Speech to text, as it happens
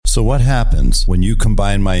So what happens when you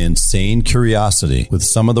combine my insane curiosity with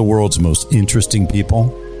some of the world's most interesting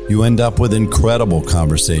people? You end up with incredible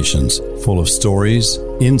conversations full of stories,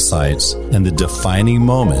 insights, and the defining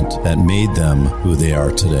moment that made them who they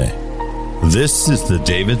are today. This is the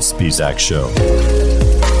David Spisak Show.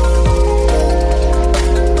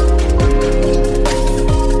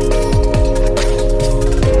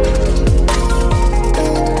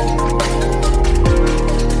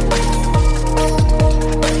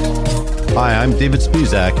 Hi, I'm David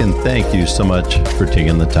Spisak, and thank you so much for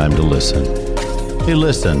taking the time to listen. Hey,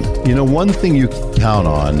 listen, one thing you can count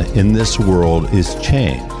on in this world is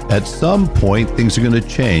change. At some point, things are going to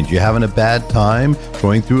change. You're having a bad time,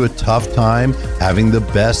 going through a tough time, having the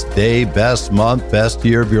best day, best month, best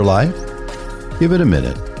year of your life. Give it a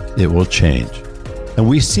minute. It will change. And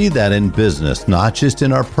we see that in business, not just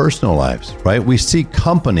in our personal lives, right? We see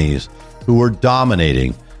companies who are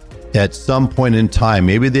dominating at some point in time.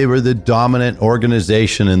 Maybe they were the dominant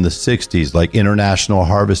organization in the 60s, like International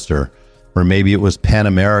Harvester, or maybe it was Pan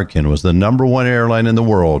American, was the number one airline in the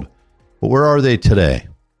world. But where are they today?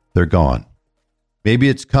 They're gone. Maybe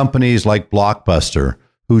it's companies like Blockbuster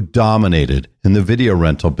who dominated in the video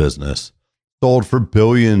rental business, sold for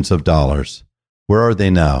billions of dollars. Where are they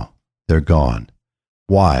now? They're gone.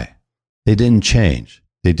 Why? They didn't change.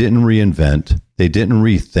 They didn't reinvent. They didn't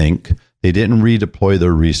rethink. They didn't redeploy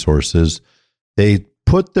their resources. They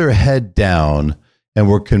put their head down and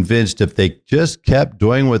were convinced if they just kept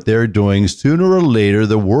doing what they're doing, sooner or later,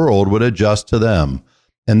 the world would adjust to them.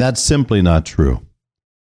 And that's simply not true.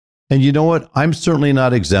 And you know what? I'm certainly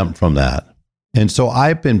not exempt from that. And so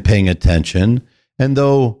I've been paying attention. And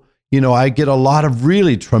though, I get a lot of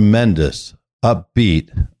really tremendous,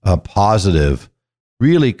 upbeat, positive,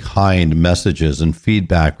 really kind messages and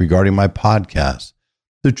feedback regarding my podcast,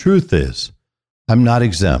 the truth is, I'm not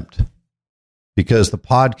exempt because the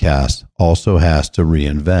podcast also has to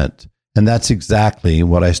reinvent. And that's exactly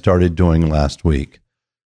what I started doing last week.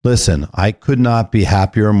 Listen, I could not be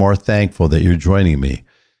happier or more thankful that you're joining me.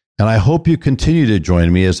 And I hope you continue to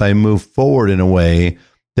join me as I move forward in a way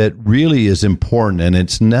that really is important and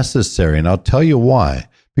it's necessary. And I'll tell you why.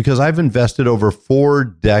 Because I've invested over 4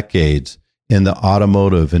 decades in the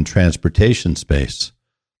automotive and transportation space.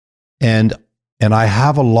 And I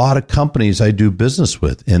have a lot of companies I do business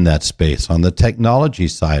with in that space, on the technology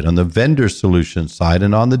side, on the vendor solution side,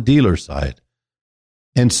 and on the dealer side.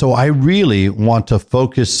 And so I really want to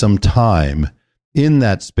focus some time in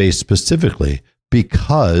that space specifically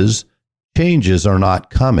because changes are not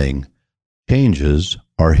coming. Changes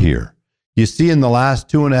are here. You see, in the last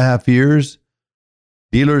 2.5 years,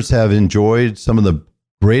 dealers have enjoyed some of the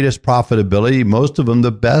greatest profitability, most of them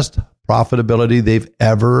the best profitability they've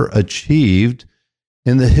ever achieved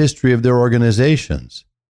in the history of their organizations.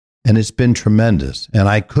 And it's been tremendous. And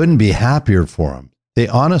I couldn't be happier for them. They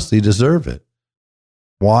honestly deserve it.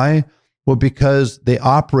 Why? Well, because they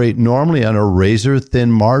operate normally on a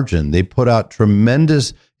razor-thin margin. They put out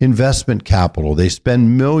tremendous investment capital. They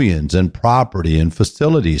spend millions in property and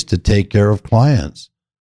facilities to take care of clients.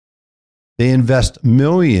 They invest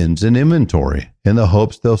millions in inventory in the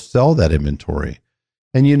hopes they'll sell that inventory.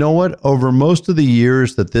 And you know what? Over most of the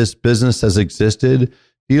years that this business has existed,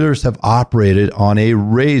 dealers have operated on a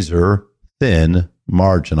razor-thin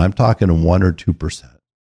margin. I'm talking 1 or 2%.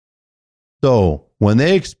 So when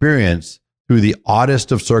they experience, through the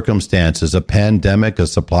oddest of circumstances, a pandemic, a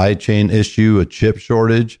supply chain issue, a chip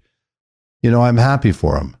shortage, I'm happy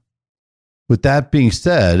for them. With that being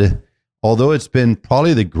said, although it's been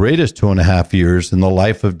probably the greatest 2.5 years in the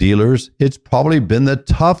life of dealers, it's probably been the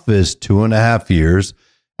toughest 2.5 years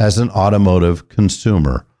as an automotive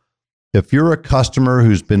consumer. If you're a customer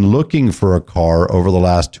who's been looking for a car over the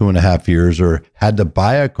last 2.5 years or had to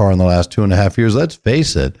buy a car in the last 2.5 years, let's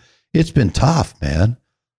face it, it's been tough, man.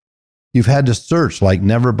 You've had to search like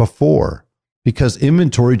never before because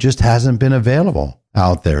inventory just hasn't been available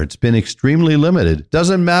out there. It's been extremely limited.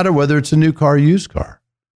 Doesn't matter whether it's a new car or used car.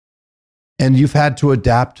 And you've had to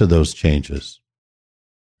adapt to those changes.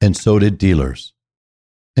 And so did dealers.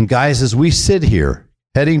 And guys, as we sit here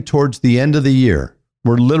heading towards the end of the year,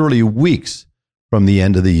 we're literally weeks from the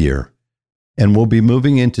end of the year, and we'll be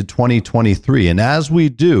moving into 2023. And as we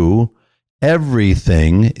do,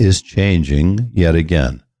 everything is changing yet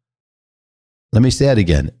again. Let me say it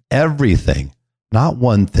again. Everything, not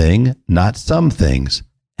one thing, not some things,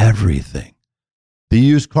 everything. The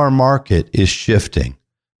used car market is shifting.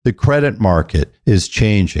 The credit market is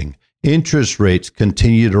changing. Interest rates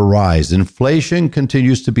continue to rise. Inflation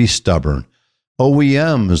continues to be stubborn.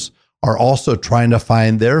 OEMs are also trying to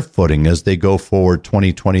find their footing as they go forward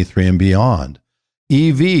 2023 and beyond.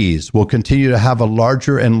 EVs will continue to have a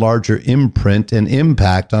larger and larger imprint and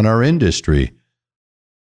impact on our industry.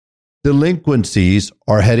 Delinquencies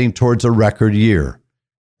are heading towards a record year,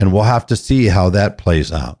 and we'll have to see how that plays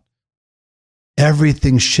out.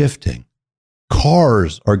 Everything's shifting.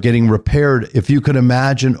 Cars are getting repaired, if you could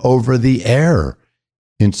imagine, over the air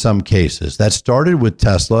in some cases. That started with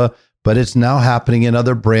Tesla, but it's now happening in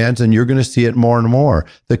other brands, and you're going to see it more and more.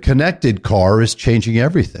 The connected car is changing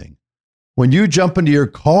everything. When you jump into your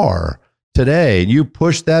car today and you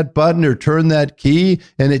push that button or turn that key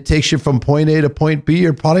and it takes you from point A to point B,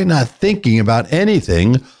 you're probably not thinking about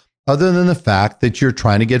anything other than the fact that you're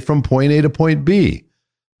trying to get from point A to point B.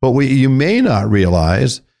 But what you may not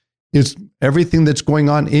realize is everything that's going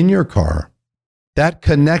on in your car. That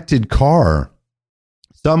connected car,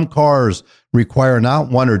 some cars require not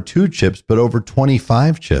 1 or 2 chips, but over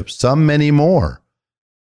 25 chips, some many more.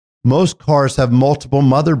 Most cars have multiple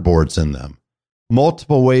motherboards in them,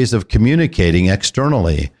 multiple ways of communicating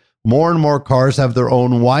externally. More and more cars have their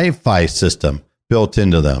own Wi-Fi system built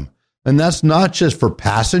into them. And that's not just for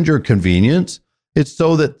passenger convenience. It's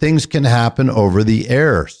so that things can happen over the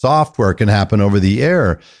air. Software can happen over the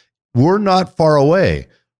air. We're not far away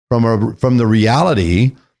from the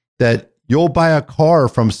reality that you'll buy a car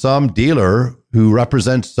from some dealer who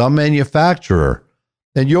represents some manufacturer,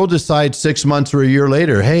 and you'll decide 6 months or a year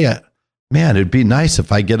later, hey, man, it'd be nice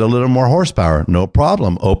if I get a little more horsepower. No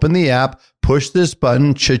problem. Open the app, push this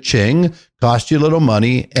button, cha-ching, cost you a little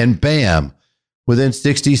money, and bam, within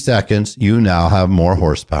 60 seconds, you now have more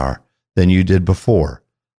horsepower than you did before.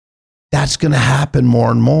 That's going to happen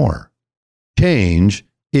more and more. Change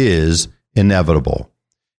is inevitable.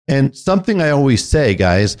 And something I always say,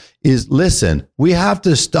 guys, is listen, we have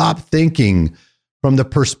to stop thinking from the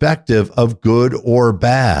perspective of good or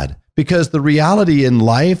bad, because the reality in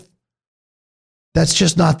life, that's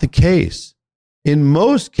just not the case. In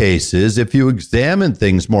most cases, if you examine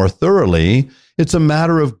things more thoroughly, it's a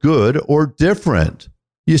matter of good or different.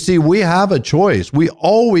 You see, we have a choice. We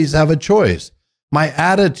always have a choice. My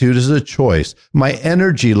attitude is a choice. My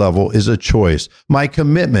energy level is a choice. My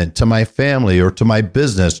commitment to my family or to my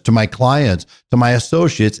business, to my clients, to my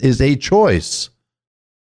associates is a choice.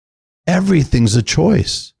 Everything's a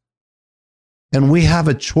choice. And we have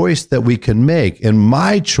a choice that we can make. And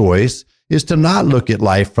my choice is to not look at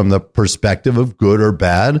life from the perspective of good or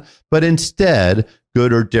bad, but instead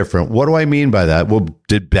good or different. What do I mean by that? Well,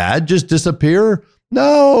 did bad just disappear?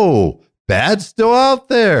 No, bad's still out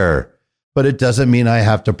there, but it doesn't mean I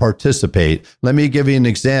have to participate. Let me give you an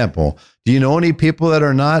example. Do you know any people that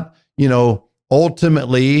are not,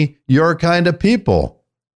 ultimately your kind of people?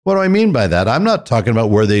 What do I mean by that? I'm not talking about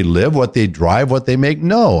where they live, what they drive, what they make.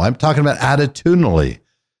 No, I'm talking about attitudinally.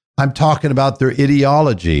 I'm talking about their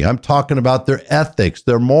ideology. I'm talking about their ethics,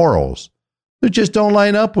 their morals. They just don't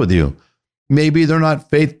line up with you. Maybe they're not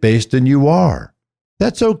faith-based and you are.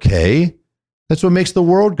 That's okay. That's what makes the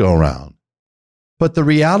world go around. But the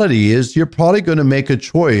reality is you're probably going to make a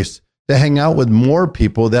choice to hang out with more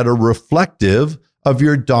people that are reflective of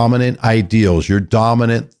your dominant ideals, your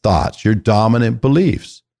dominant thoughts, your dominant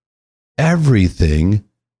beliefs. Everything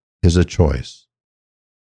is a choice.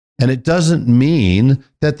 And it doesn't mean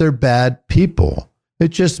that they're bad people. It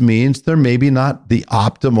just means they're maybe not the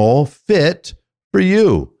optimal fit for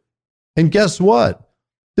you. And guess what?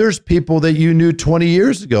 There's people that you knew 20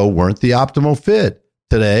 years ago weren't the optimal fit.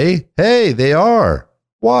 Today, hey, they are.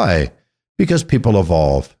 Why? Because people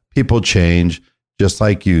evolve. People change just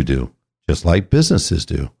like you do, just like businesses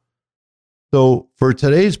do. So for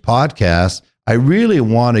today's podcast, I really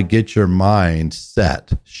want to get your mind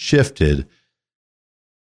set, shifted,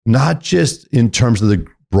 not just in terms of the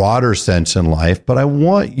broader sense in life, but I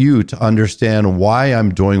want you to understand why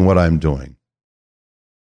I'm doing what I'm doing.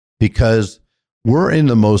 Because we're in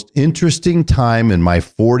the most interesting time in my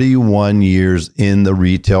 41 years in the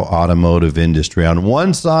retail automotive industry. On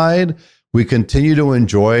one side, we continue to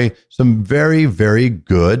enjoy some very, very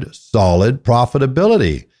good, solid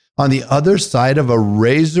profitability. On the other side of a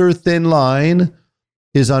razor-thin line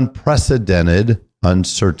is unprecedented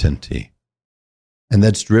uncertainty. And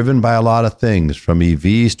that's driven by a lot of things, from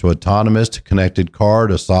EVs to autonomous to connected car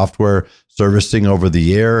to software servicing over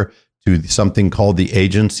the air to something called the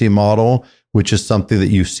agency model, which is something that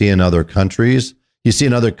you see in other countries. You see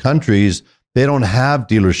in other countries, they don't have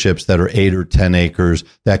dealerships that are 8 or 10 acres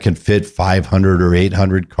that can fit 500 or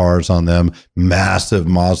 800 cars on them, massive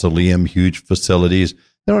mausoleum, huge facilities.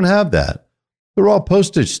 They don't have that. They're all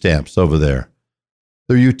postage stamps over there.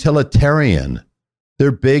 They're utilitarian.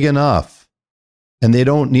 They're big enough. And they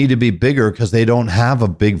don't need to be bigger because they don't have a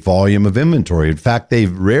big volume of inventory. In fact, they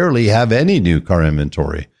rarely have any new car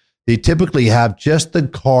inventory. They typically have just the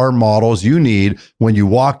car models you need when you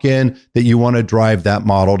walk in, that you want to drive that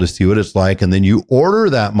model to see what it's like. And then you order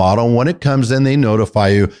that model. And when it comes in, they notify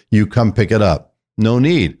you, you come pick it up. No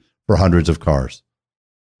need for hundreds of cars.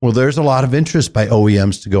 Well, there's a lot of interest by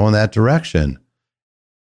OEMs to go in that direction.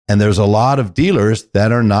 And there's a lot of dealers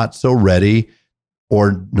that are not so ready,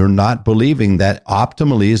 or they're not believing that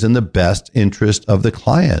optimally is in the best interest of the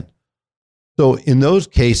client. So in those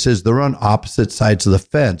cases, they're on opposite sides of the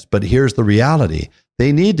fence. But here's the reality.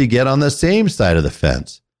 They need to get on the same side of the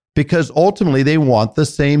fence, because ultimately they want the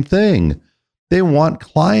same thing. They want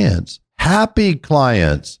clients, happy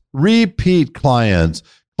clients, repeat clients,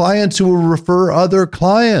 clients who will refer other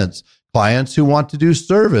clients, clients who want to do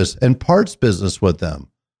service and parts business with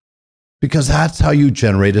them, because that's how you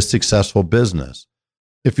generate a successful business.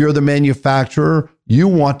 If you're the manufacturer, you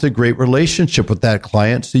want a great relationship with that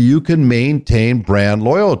client so you can maintain brand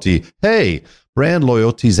loyalty. Hey, brand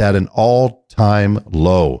loyalty is at an all-time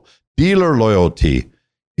low. Dealer loyalty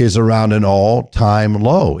is around an all-time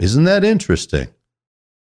low. Isn't that interesting?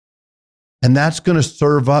 And that's going to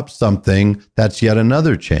serve up something that's yet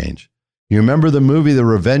another change. You remember the movie, The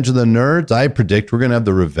Revenge of the Nerds? I predict we're going to have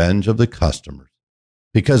the revenge of the customers.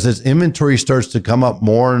 Because as inventory starts to come up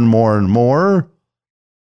more and more and more,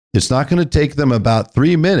 it's not going to take them about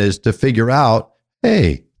 3 minutes to figure out,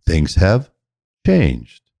 hey, things have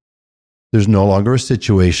changed. There's no longer a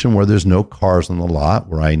situation where there's no cars on the lot,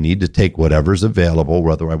 where I need to take whatever's available,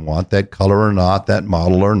 whether I want that color or not, that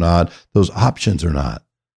model or not, those options or not.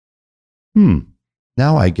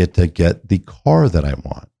 Now I get to get the car that I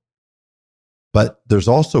want. But there's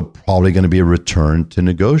also probably going to be a return to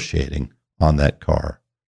negotiating on that car.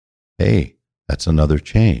 Hey, that's another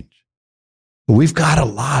change. We've got a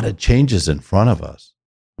lot of changes in front of us,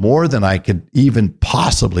 more than I could even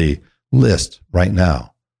possibly list right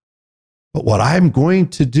now. But what I'm going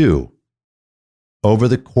to do over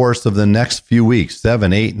the course of the next few weeks,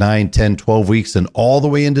 7, 8, 9, 10, 12 weeks, and all the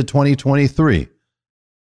way into 2023,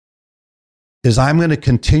 is I'm going to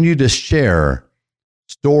continue to share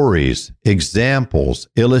stories, examples,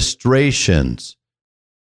 illustrations,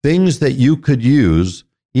 things that you could use.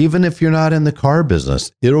 Even if you're not in the car business,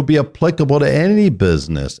 it'll be applicable to any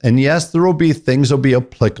business. And yes, there will be things that will be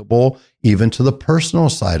applicable even to the personal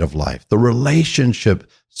side of life, the relationship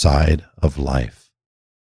side of life.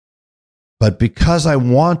 But because I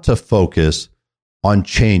want to focus on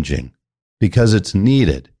changing, because it's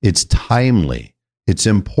needed, it's timely, it's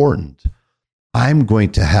important, I'm going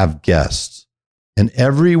to have guests. And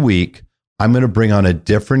every week, I'm going to bring on a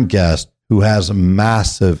different guest who has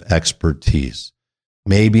massive expertise.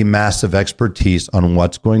 Maybe massive expertise on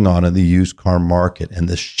what's going on in the used car market and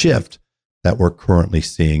the shift that we're currently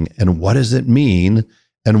seeing, and what does it mean,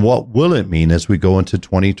 and what will it mean as we go into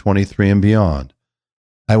 2023 and beyond.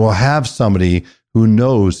 I will have somebody who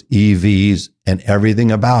knows EVs and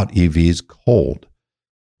everything about EVs cold.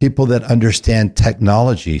 People that understand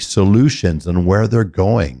technology, solutions, and where they're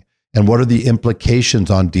going, and what are the implications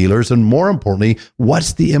on dealers, and more importantly,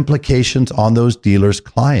 what's the implications on those dealers'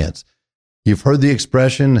 clients. You've heard the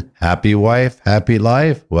expression, happy wife, happy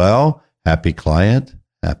life. Well, happy client,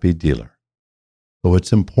 happy dealer. So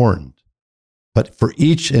it's important. But for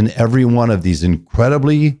each and every one of these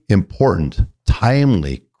incredibly important,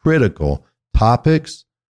 timely, critical topics,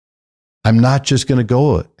 I'm not just going to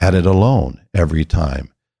go at it alone every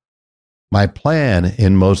time. My plan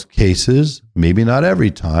in most cases, maybe not every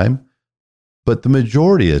time, but the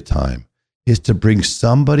majority of the time, is to bring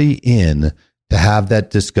somebody in to have that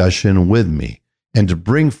discussion with me and to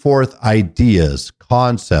bring forth ideas,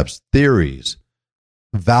 concepts, theories,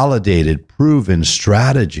 validated, proven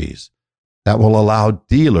strategies that will allow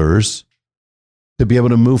dealers to be able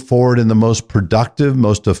to move forward in the most productive,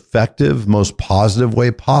 most effective, most positive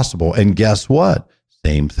way possible. And guess what?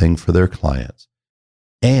 Same thing for their clients.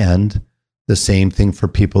 And the same thing for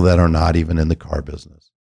people that are not even in the car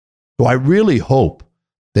business. So I really hope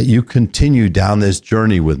that you continue down this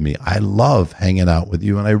journey with me. I love hanging out with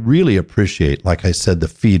you, and I really appreciate, like I said, the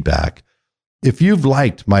feedback. If you've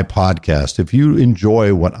liked my podcast, if you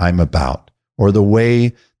enjoy what I'm about, or the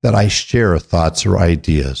way that I share thoughts or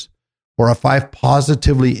ideas, or if I've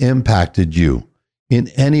positively impacted you in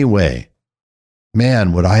any way,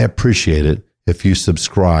 man, would I appreciate it if you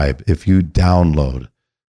subscribe, if you download,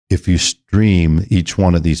 if you stream each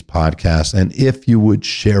one of these podcasts, and if you would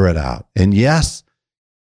share it out. And yes,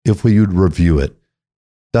 if we would review it.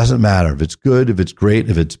 Doesn't matter if it's good, if it's great,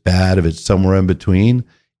 if it's bad, if it's somewhere in between,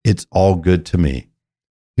 it's all good to me,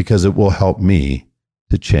 because it will help me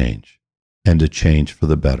to change, and to change for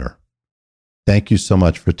the better. Thank you so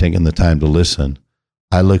much for taking the time to listen.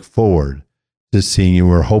 I look forward to seeing you.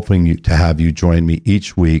 We're hoping to have you join me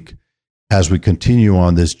each week as we continue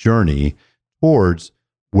on this journey towards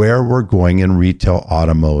where we're going in retail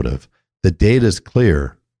automotive. The data is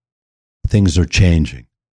clear. Things are changing.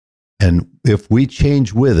 And if we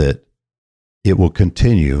change with it, it will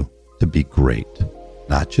continue to be great.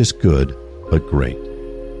 Not just good, but great.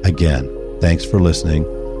 Again, thanks for listening.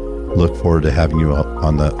 Look forward to having you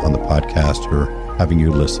on the podcast or having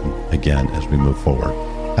you listen again as we move forward.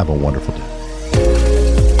 Have a wonderful day.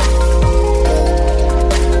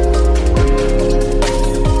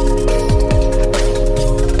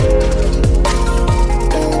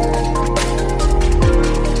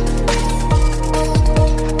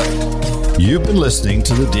 You've been listening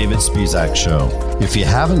to The David Spisak Show. If you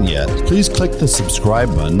haven't yet, please click the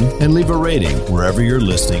subscribe button and leave a rating wherever you're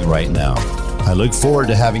listening right now. I look forward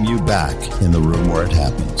to having you back in the room where it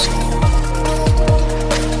happens.